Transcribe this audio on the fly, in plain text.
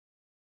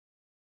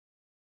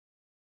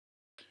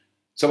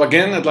So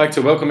again, I'd like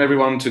to welcome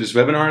everyone to this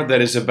webinar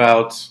that is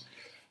about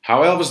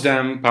how Elvis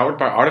DAM, powered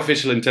by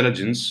artificial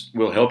intelligence,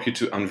 will help you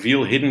to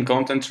unveil hidden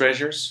content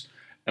treasures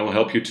and will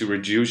help you to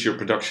reduce your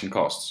production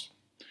costs.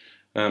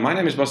 My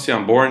name is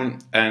Bastiaan Born,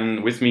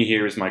 and with me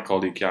here is my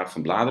colleague Jaap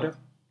van Bladeren.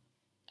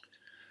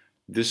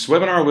 This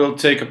webinar will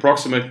take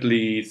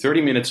approximately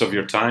 30 minutes of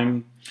your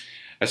time.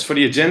 As for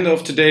the agenda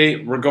of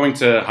today, we're going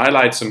to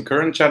highlight some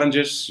current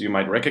challenges you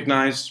might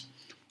recognize,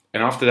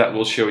 and after that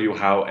we'll show you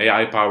how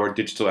AI-powered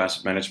digital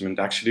asset management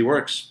actually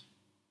works.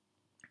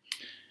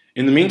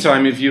 In the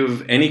meantime, if you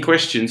have any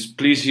questions,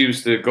 please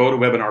use the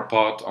GoToWebinar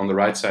pod on the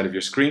right side of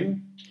your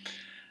screen.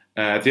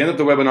 At the end of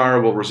the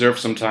webinar, we'll reserve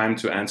some time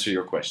to answer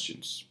your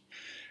questions.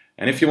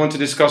 And if you want to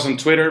discuss on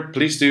Twitter,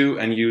 please do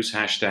and use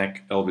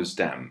hashtag Elvis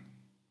DAM.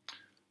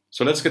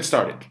 So let's get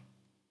started.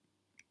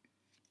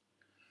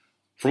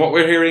 From what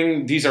we're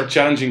hearing, these are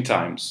challenging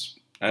times.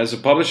 As a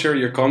publisher,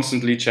 you're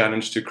constantly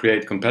challenged to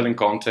create compelling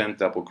content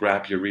that will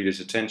grab your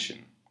reader's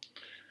attention.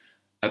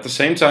 At the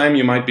same time,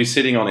 you might be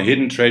sitting on a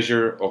hidden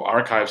treasure of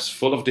archives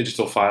full of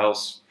digital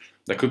files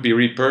that could be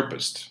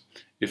repurposed,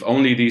 if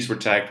only these were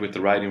tagged with the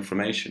right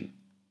information.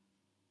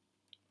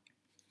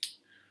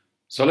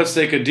 So let's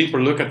take a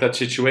deeper look at that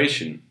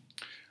situation.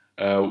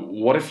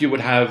 What if you would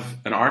have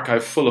an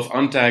archive full of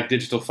untagged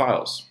digital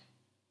files?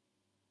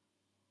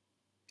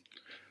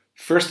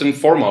 First and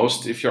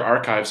foremost, if your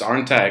archives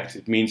aren't tagged,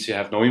 it means you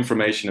have no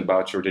information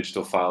about your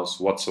digital files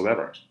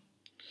whatsoever.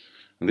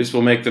 And this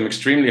will make them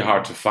extremely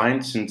hard to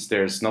find, since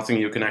there's nothing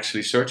you can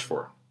actually search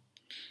for.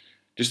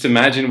 Just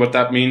imagine what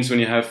that means when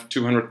you have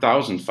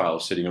 200,000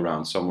 files sitting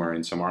around somewhere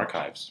in some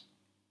archives.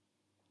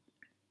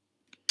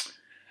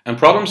 And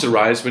problems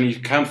arise when you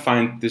can't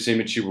find this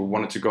image you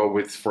wanted to go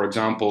with, for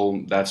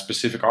example, that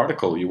specific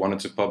article you wanted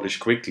to publish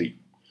quickly.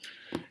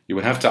 You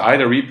would have to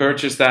either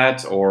repurchase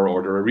that or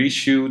order a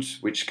reshoot,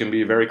 which can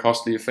be a very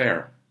costly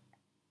affair.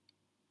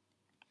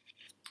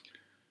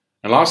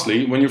 And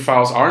lastly, when your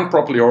files aren't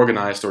properly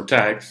organized or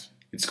tagged,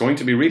 it's going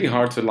to be really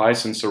hard to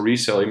license or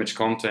resell image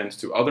content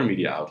to other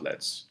media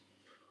outlets,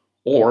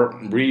 or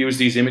reuse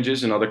these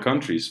images in other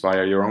countries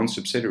via your own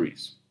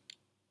subsidiaries.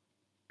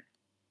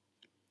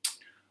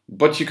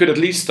 But you could at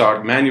least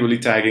start manually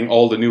tagging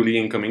all the newly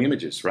incoming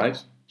images,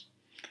 right?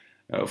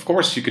 Of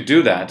course you could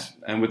do that,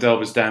 and with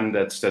Elvis DAM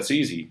that's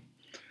easy.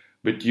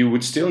 But you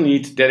would still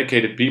need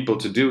dedicated people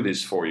to do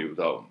this for you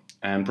though,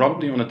 and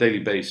probably on a daily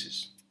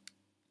basis.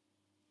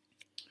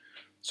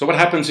 So what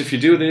happens if you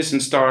do this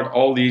and start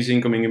all these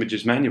incoming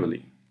images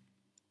manually?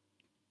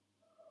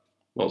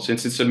 Well,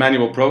 since it's a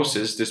manual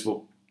process, this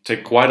will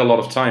take quite a lot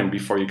of time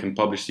before you can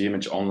publish the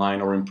image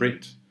online or in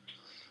print.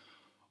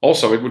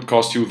 Also, it would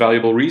cost you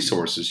valuable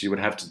resources you would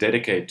have to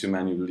dedicate to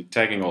manually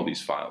tagging all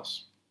these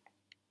files.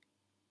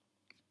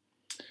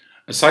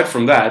 Aside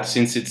from that,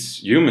 since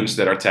it's humans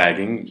that are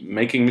tagging,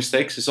 making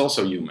mistakes is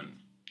also human.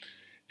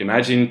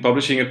 Imagine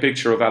publishing a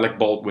picture of Alec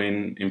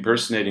Baldwin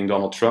impersonating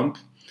Donald Trump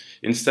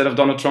instead of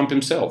Donald Trump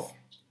himself.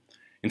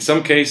 In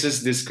some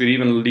cases, this could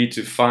even lead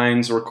to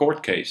fines or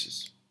court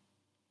cases.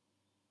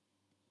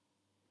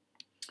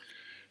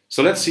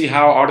 So let's see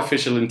how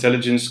artificial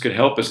intelligence could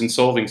help us in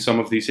solving some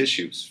of these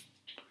issues.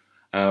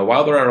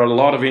 While there are a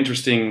lot of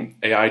interesting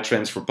AI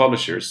trends for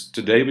publishers,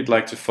 today we'd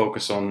like to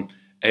focus on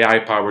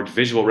AI-powered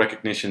visual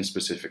recognition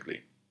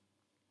specifically.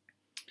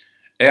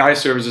 AI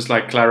services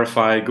like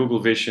Clarify, Google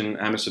Vision,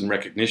 Amazon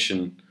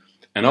Recognition,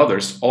 and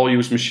others all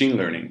use machine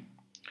learning.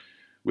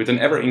 With an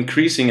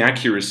ever-increasing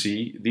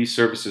accuracy, these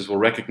services will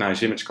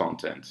recognize image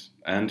content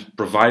and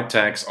provide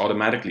tags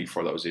automatically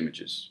for those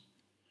images.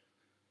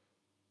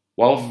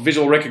 While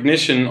visual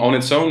recognition on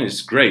its own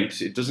is great,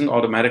 it doesn't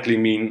automatically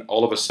mean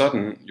all of a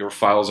sudden your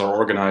files are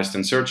organized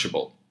and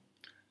searchable.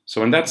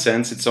 So in that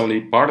sense, it's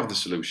only part of the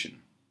solution.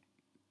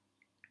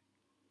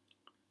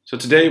 So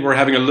today we're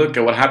having a look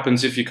at what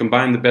happens if you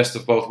combine the best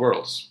of both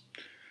worlds.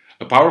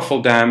 A powerful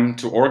DAM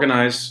to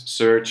organize,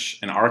 search,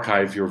 and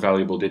archive your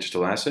valuable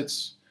digital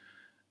assets,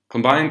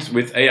 combined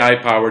with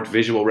AI-powered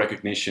visual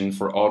recognition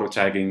for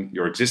auto-tagging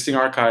your existing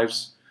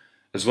archives,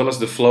 as well as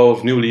the flow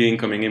of newly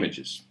incoming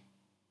images.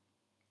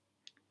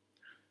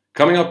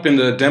 Coming up in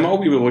the demo,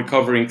 we will be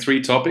covering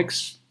three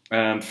topics.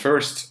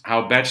 First,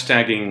 how batch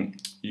tagging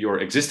your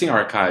existing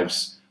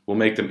archives will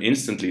make them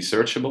instantly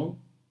searchable.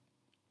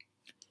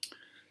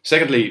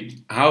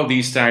 Secondly, how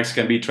these tags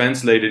can be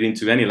translated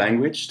into any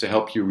language to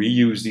help you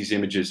reuse these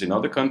images in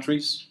other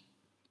countries.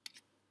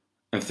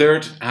 And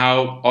third,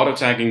 how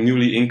auto-tagging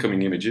newly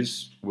incoming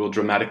images will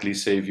dramatically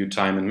save you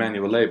time and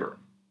manual labor.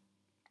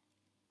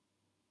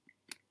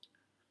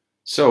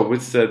 So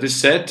with this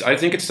said, I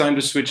think it's time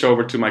to switch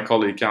over to my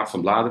colleague Jaap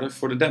van Bladeren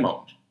for the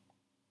demo.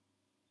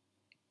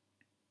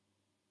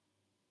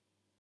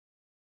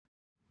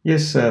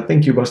 Yes,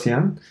 thank you,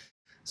 Bastiaan.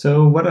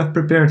 So what I've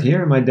prepared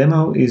here in my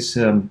demo is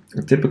a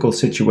typical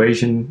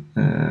situation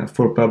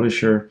for a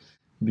publisher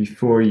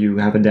before you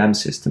have a DAM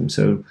system.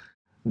 So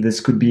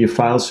this could be a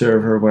file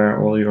server where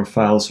all your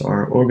files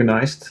are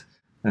organized.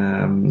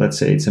 Let's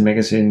say it's a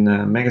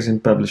magazine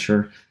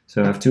publisher.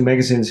 So I have two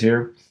magazines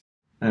here.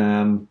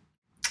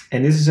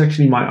 And this is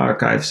actually my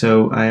archive.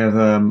 So I have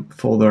a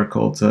folder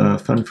called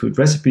Fun Food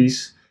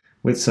Recipes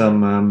with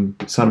some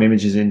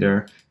images in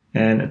there,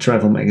 and a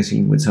travel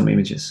magazine with some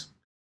images.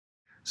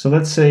 So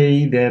let's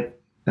say that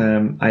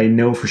I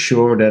know for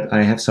sure that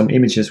I have some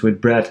images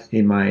with bread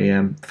in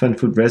my Fun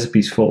Food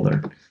Recipes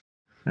folder.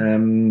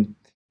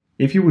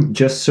 If you would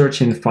just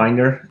search in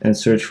Finder and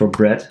search for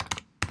bread,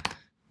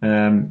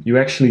 you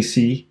actually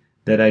see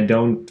that I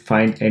don't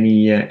find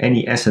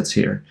any assets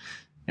here,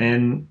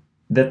 and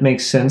that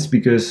makes sense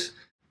because,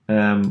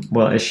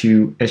 well, as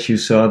you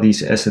saw,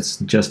 these assets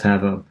just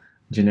have a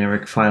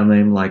generic file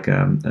name, like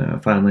a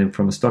file name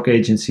from a stock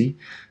agency.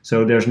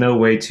 So there's no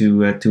way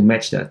to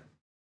match that.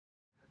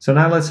 So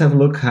now let's have a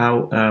look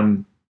how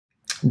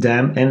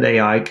DAM and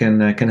AI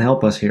can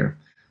help us here.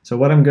 So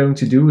what I'm going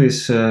to do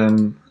is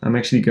I'm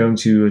actually going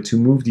to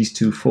move these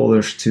two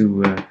folders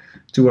to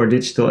our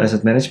digital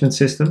asset management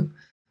system.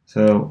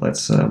 So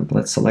let's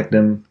select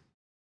them,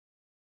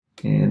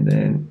 and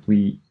then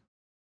we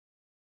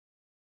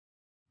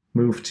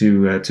move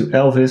to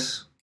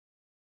Elvis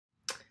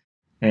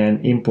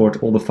and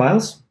import all the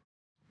files.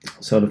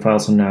 So the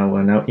files are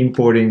now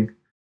importing.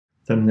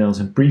 Thumbnails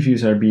and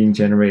previews are being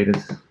generated,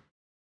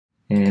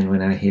 and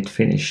when I hit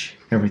finish,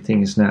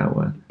 everything is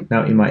now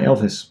in my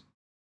Elvis.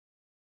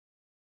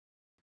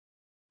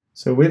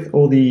 So with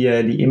all the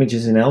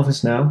images in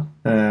Elvis now,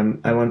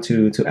 I want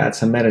to add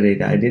some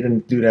metadata. I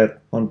didn't do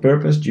that on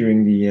purpose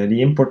during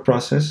the import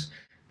process,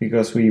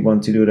 because we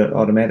want to do that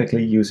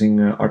automatically using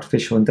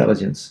artificial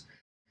intelligence.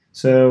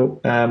 So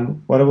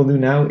what I will do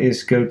now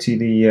is go to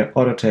the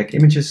auto tag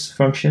images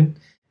function,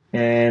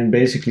 and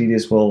basically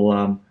this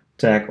will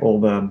tag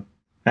all the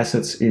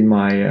assets in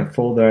my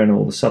folder and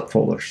all the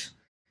subfolders.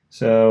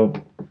 So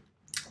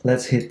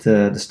let's hit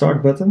the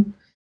start button,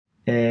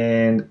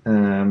 and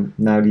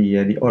now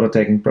the auto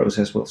tagging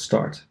process will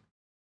start.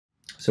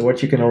 So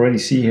what you can already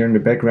see here in the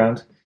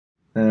background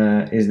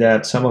is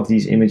that some of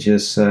these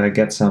images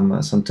get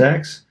some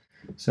tags.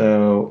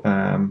 So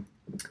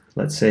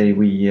let's say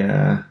we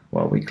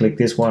click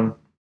this one.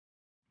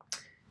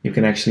 You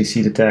can actually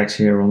see the tags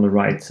here on the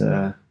right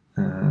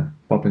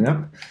popping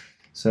up.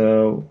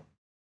 So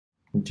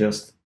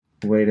just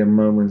wait a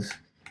moment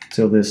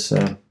till this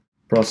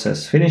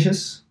process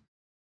finishes.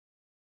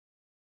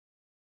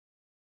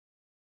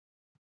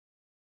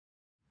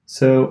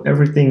 So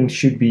everything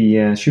should be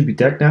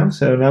tagged now.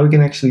 So now we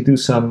can actually do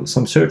some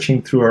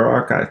searching through our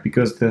archive,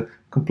 because the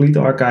complete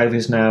archive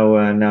is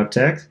now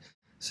tagged.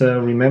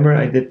 So remember,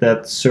 I did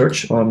that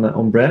search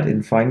on bread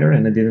in Finder,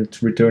 and I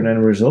didn't return any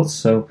results.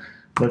 So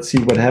let's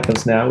see what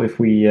happens now if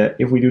we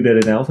do that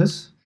in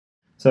Elvis.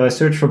 So I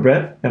search for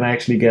bread, and I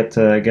actually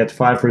get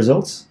 5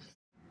 results.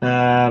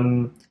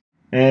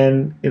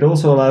 And it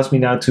also allows me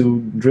now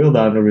to drill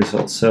down the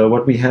results. So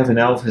what we have in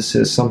Elvis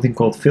is something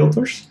called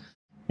filters.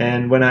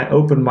 And when I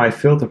open my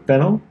filter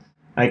panel,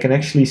 I can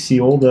actually see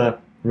all the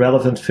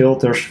relevant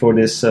filters for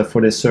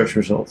this search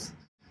result.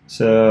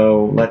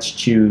 So let's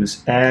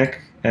choose egg,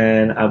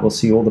 and I will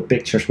see all the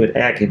pictures with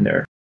egg in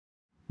there.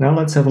 Now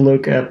let's have a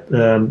look at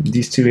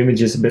these two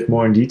images a bit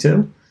more in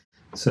detail.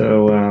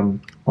 So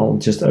I'll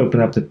just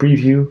open up the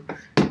preview,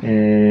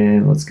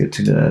 and let's get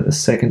to the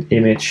second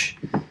image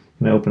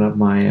and open up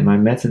my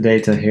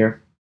metadata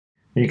here.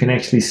 And you can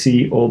actually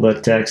see all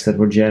the tags that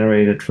were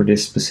generated for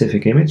this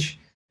specific image.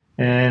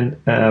 And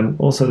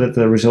also that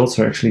the results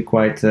are actually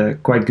quite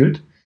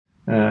good.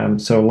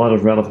 So a lot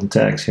of relevant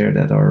tags here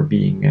that are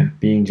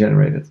being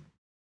generated.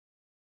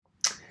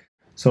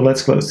 So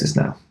let's close this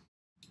now.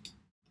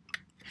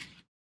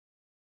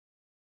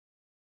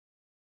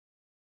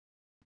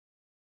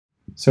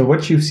 So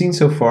what you've seen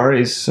so far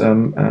is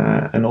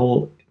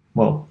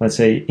let's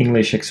say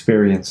English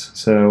experience.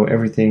 So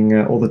everything,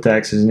 all the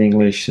tags is in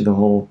English. The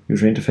whole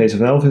user interface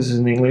of Elvis is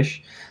in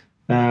English.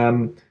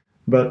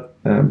 But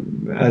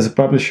as a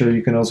publisher,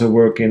 you can also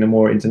work in a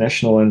more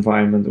international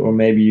environment, or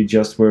maybe you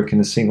just work in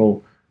a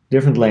single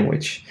different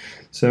language.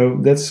 So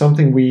that's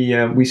something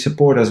we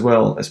support as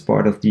well as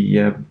part of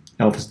the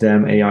Elvis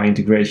DAM AI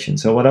integration.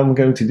 So what I'm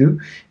going to do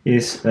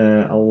is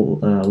I'll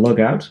log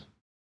out,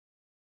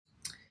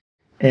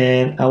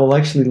 and I will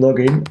actually log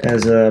in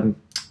as a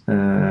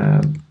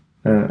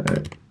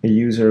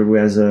user who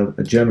has a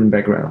German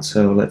background.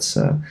 So let's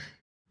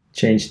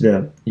change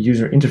the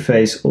user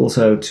interface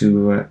also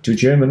to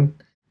German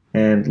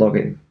and log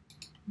in.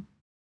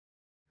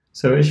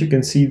 So as you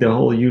can see, the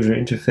whole user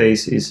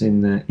interface is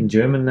in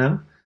German now.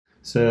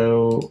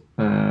 So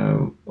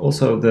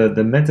also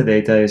the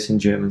metadata is in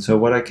German. So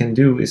what I can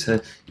do is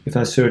if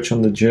I search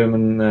on the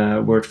German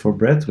word for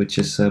bread, which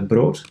is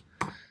Brot,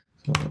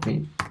 so let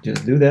me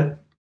just do that,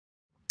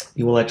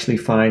 you will actually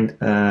find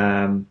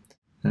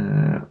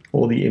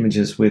all the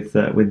images with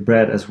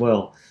bread as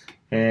well.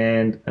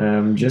 And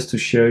just to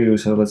show you,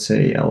 so let's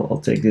say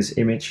I'll take this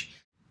image.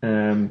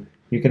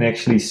 You can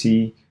actually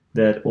see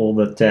that all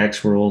the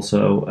tags were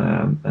also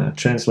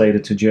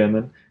translated to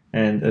German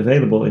and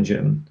available in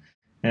German.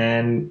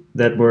 And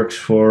that works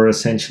for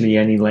essentially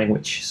any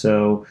language.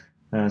 So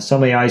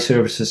some AI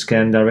services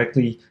can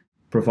directly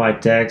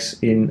provide tags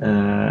in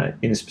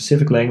a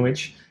specific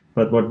language,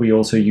 but what we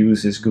also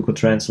use is Google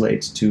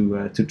Translate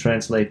to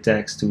translate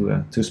text to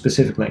a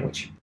specific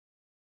language.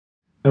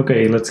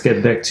 Okay, let's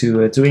get back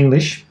to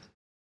English.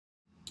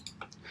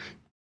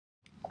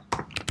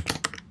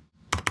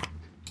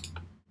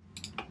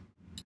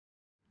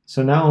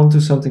 So now on to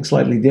something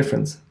slightly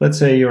different. Let's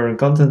say you're a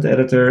content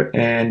editor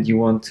and you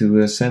want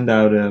to send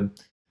out an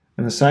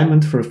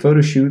assignment for a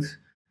photo shoot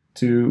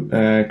to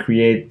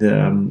create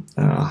the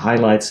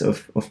highlights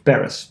of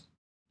Paris.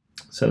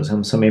 So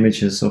some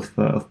images of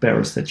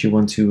Paris that you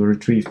want to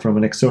retrieve from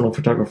an external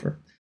photographer.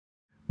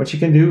 What you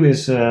can do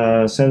is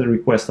send a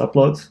request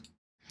upload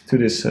to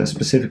this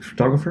specific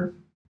photographer.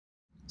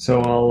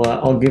 So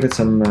I'll give it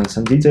some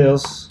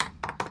details.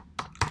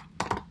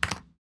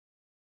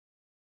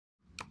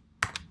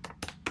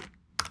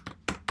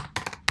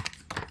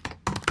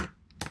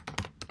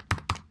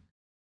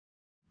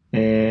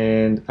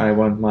 And I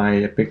want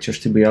my pictures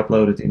to be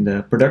uploaded in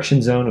the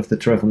production zone of the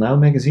Travel Now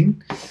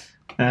magazine.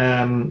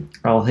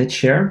 I'll hit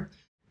share,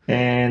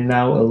 and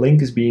now a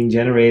link is being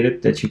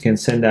generated that you can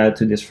send out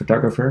to this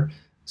photographer,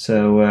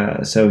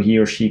 so he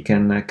or she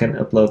can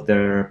upload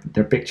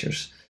their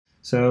pictures.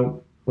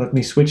 So let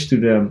me switch to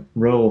the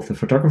role of the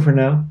photographer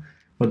now.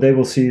 What they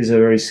will see is a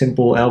very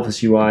simple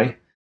Elvis UI.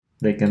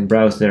 They can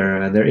browse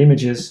their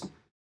images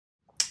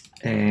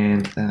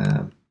and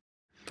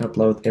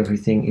upload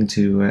everything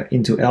into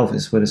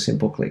Elvis with a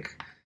simple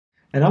click.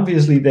 And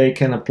obviously they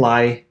can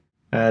apply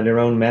their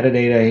own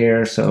metadata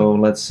here. So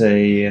let's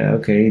say,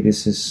 okay,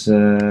 this is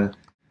the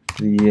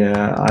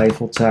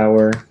Eiffel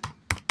Tower.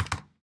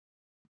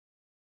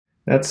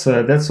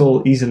 That's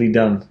all easily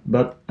done.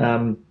 But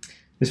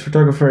this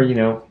photographer,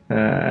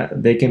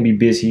 they can be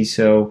busy,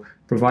 so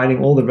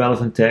providing all the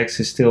relevant text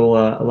is still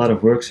a lot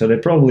of work. So they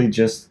probably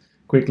just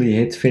quickly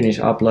hit finish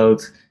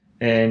upload,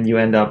 and you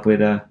end up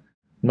with a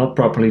not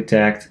properly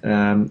tagged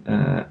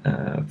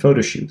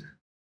photo shoot.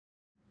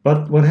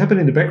 But what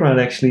happened in the background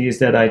actually is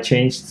that I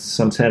changed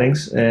some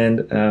settings,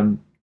 and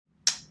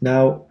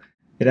now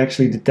it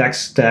actually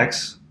detects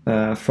tags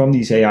from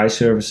these AI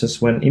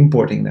services when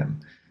importing them.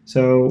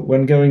 So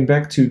when going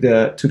back to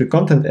the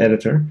content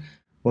editor,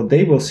 what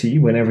they will see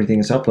when everything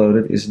is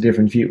uploaded is a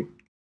different view.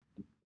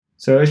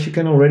 So as you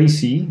can already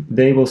see,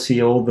 they will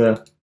see all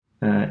the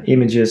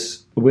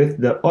images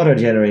with the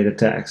auto-generated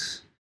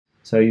tags.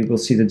 So you will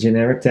see the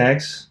generic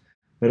tags,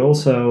 but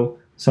also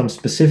some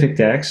specific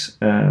tags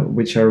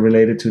which are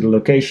related to the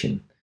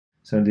location.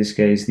 So in this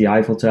case, the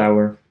Eiffel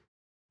Tower,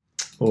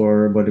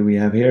 or what do we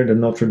have here, the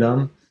Notre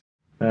Dame.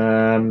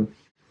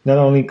 Not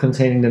only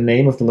containing the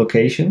name of the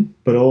location,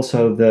 but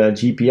also the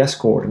GPS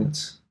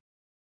coordinates.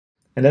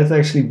 And that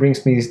actually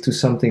brings me to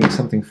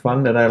something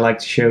fun that I like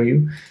to show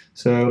you.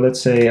 So let's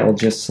say I'll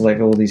just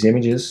select all these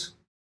images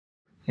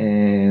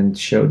and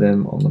show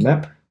them on the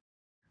map.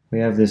 We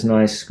have this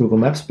nice Google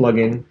Maps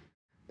plugin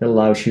that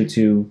allows you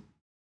to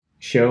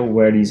show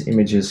where these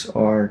images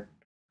are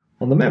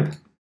on the map.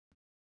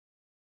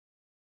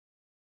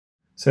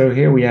 So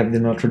here we have the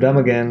Notre Dame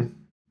again,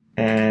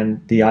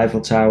 and the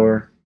Eiffel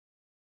Tower,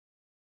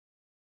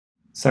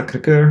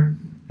 Sacré-Cœur,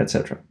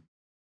 etc.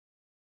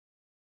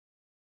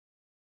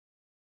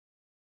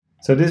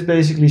 So this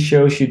basically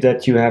shows you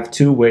that you have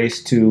two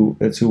ways to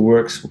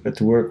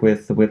work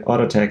with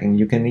auto tagging.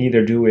 You can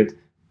either do it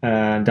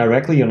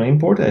directly on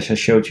import, as I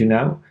showed you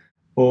now,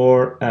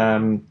 or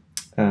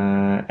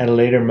at a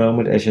later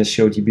moment, as I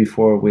showed you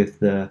before, with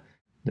the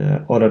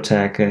auto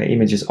tag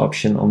images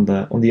option on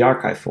the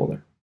archive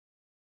folder.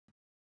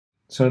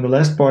 So in the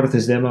last part of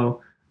this demo,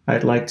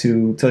 I'd like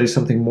to tell you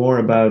something more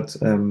about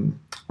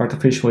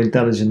artificial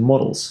intelligence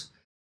models.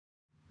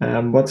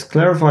 What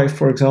Clarify,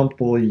 for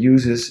example,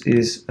 uses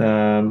is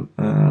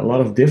a lot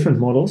of different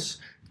models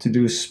to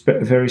do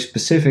very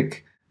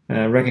specific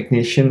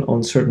recognition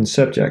on certain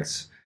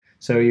subjects.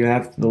 So you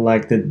have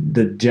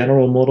the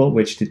general model,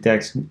 which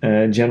detects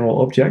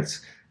general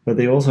objects, but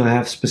they also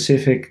have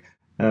specific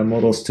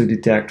models to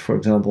detect, for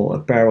example,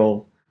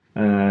 apparel,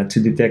 to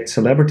detect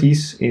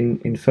celebrities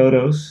in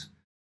photos,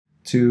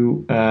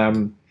 to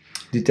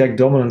detect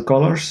dominant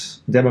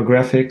colors,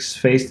 demographics,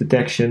 face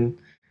detection,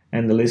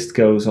 and the list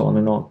goes on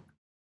and on.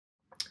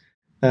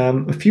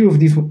 A few of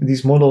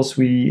these models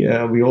we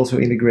also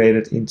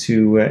integrated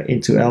into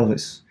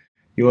Elvis.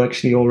 You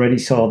actually already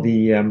saw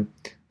the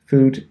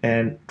food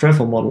and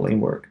travel model in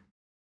work.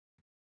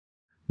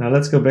 Now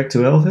let's go back to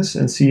Elvis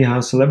and see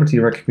how celebrity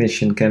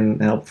recognition can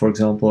help, for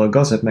example, a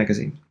gossip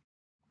magazine.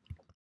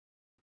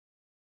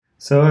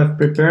 So I've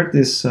prepared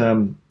this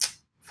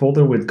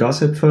folder with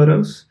gossip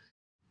photos,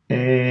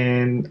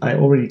 and I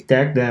already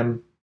tagged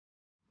them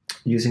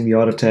using the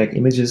auto tag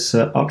images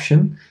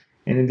option.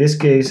 And in this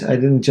case, I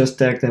didn't just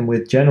tag them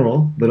with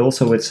general, but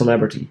also with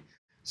celebrity.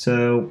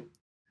 So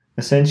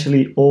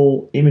essentially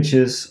all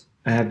images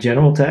have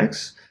general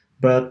tags,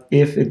 but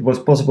if it was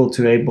possible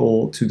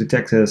to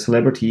detect a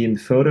celebrity in the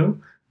photo,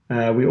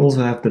 we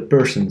also have the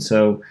person.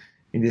 So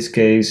in this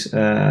case,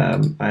 I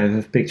have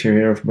a picture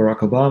here of Barack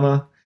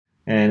Obama,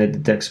 and it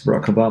detects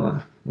Barack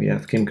Obama. We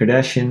have Kim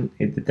Kardashian,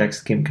 it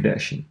detects Kim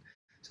Kardashian.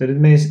 So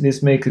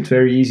this makes it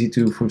very easy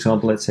to, for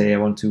example, let's say I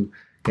want to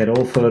get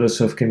all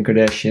photos of Kim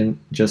Kardashian,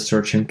 just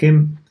search on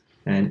Kim,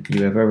 and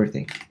you have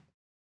everything.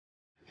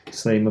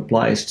 Same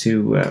applies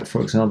to,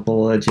 for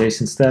example,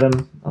 Jason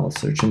Statham. I'll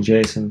search on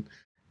Jason,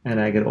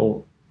 and I get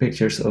all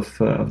pictures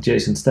of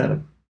Jason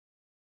Statham.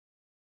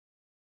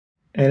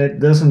 And it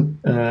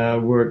doesn't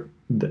work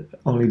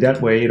only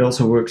that way, it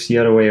also works the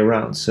other way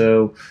around.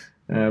 So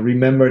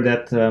remember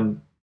that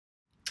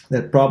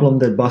that problem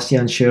that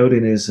Bastiaan showed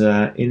in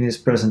his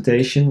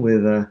presentation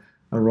with a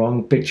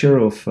wrong picture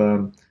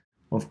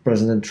of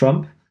President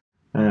Trump.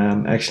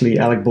 Actually,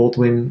 Alec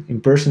Baldwin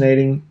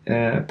impersonating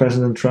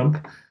President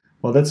Trump.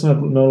 Well, that's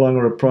no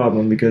longer a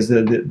problem, because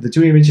the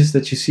two images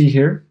that you see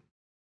here,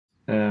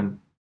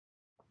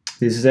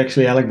 this is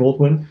actually Alec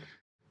Baldwin.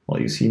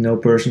 Well, you see no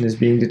person is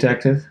being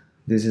detected.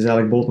 This is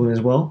Alec Baldwin as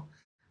well.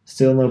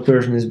 Still no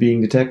person is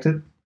being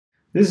detected.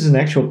 This is an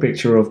actual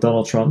picture of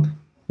Donald Trump,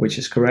 which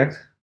is correct.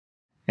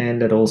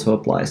 And that also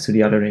applies to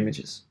the other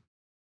images.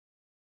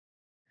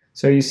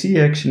 So you see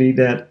actually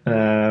that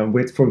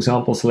with, for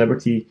example,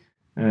 celebrity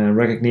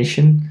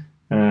recognition,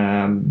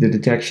 the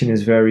detection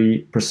is very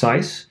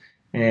precise,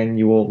 and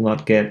you will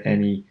not get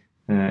any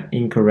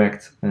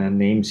incorrect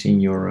names in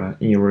your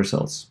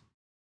results.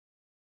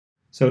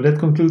 So that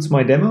concludes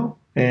my demo,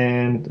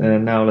 and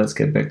now let's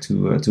get back to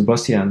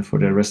Bastiaan for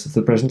the rest of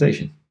the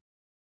presentation.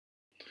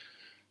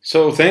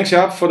 So thanks,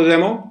 Jaap, for the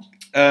demo.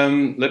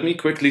 Let me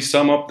quickly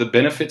sum up the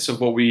benefits of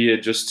what we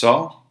just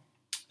saw.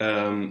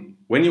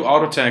 When you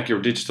auto tag your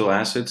digital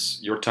assets,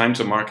 your time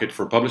to market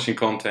for publishing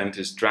content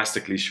is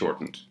drastically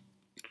shortened.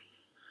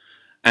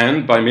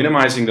 And by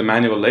minimizing the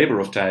manual labor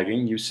of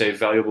tagging, you save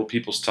valuable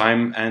people's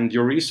time and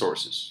your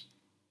resources.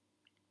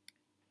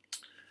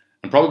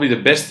 And probably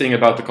the best thing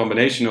about the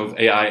combination of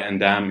AI and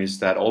DAM is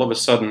that all of a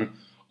sudden,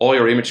 all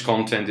your image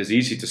content is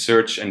easy to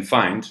search and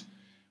find,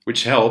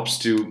 which helps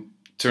to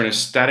turn a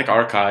static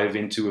archive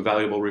into a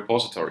valuable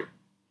repository.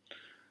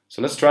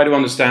 So let's try to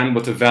understand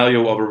what the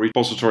value of a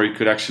repository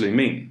could actually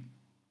mean.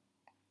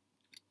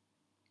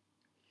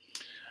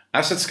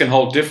 Assets can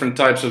hold different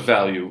types of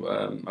value.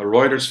 A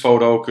Reuters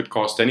photo could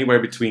cost anywhere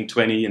between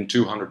 $20 and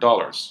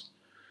 $200.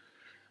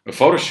 A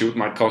photo shoot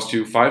might cost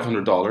you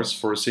 $500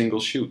 for a single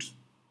shoot.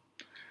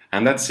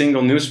 And that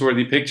single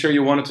newsworthy picture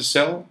you wanted to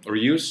sell or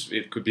use,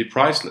 it could be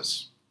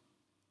priceless.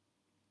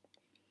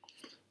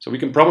 So we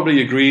can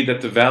probably agree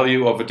that the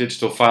value of a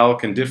digital file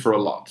can differ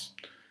a lot.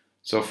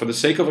 So for the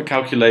sake of a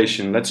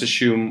calculation, let's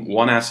assume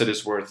one asset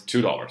is worth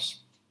 $2.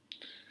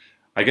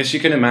 I guess you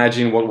can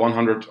imagine what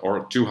 100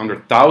 or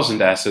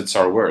 200,000 assets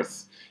are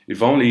worth,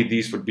 if only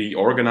these would be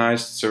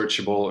organized,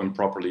 searchable, and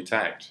properly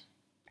tagged.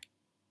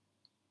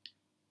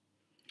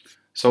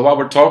 So while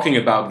we're talking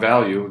about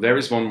value, there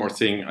is one more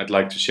thing I'd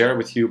like to share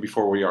with you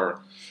before we are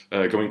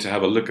going to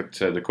have a look at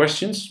the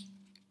questions.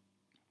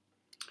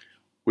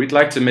 We'd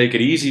like to make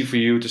it easy for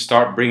you to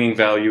start bringing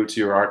value to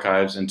your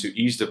archives and to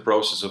ease the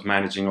process of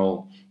managing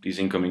all these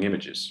incoming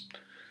images.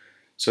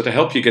 So to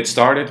help you get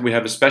started, we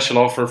have a special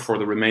offer for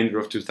the remainder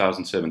of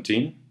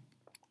 2017,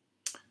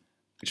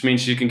 which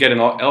means you can get an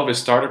Elvis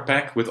starter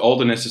pack with all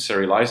the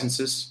necessary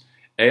licenses,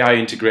 AI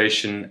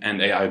integration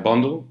and AI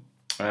bundle,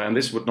 and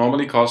this would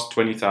normally cost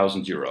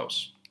 20,000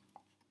 euros.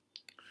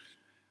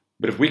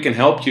 But if we can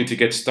help you to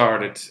get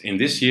started in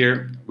this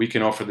year, we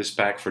can offer this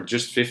pack for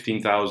just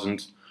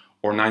 15,000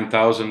 or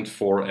 9,000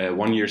 for a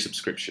 1-year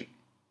subscription.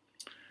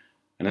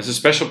 And as a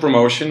special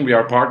promotion, we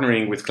are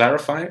partnering with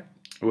Clarify,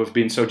 who have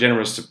been so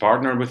generous to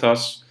partner with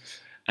us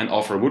and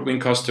offer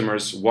WoodWing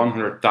customers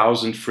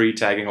 100,000 free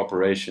tagging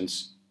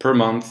operations per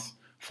month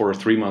for a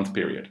 3-month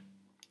period.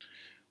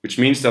 Which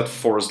means that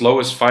for as low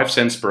as 5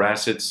 cents per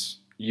asset,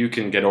 you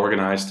can get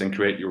organized and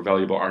create your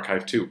valuable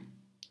archive too.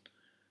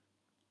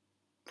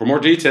 For more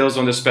details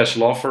on this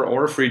special offer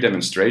or a free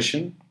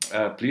demonstration,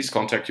 please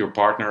contact your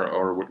partner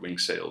or WoodWing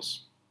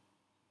Sales.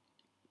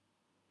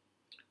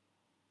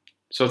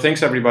 So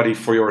thanks everybody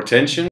for your attention.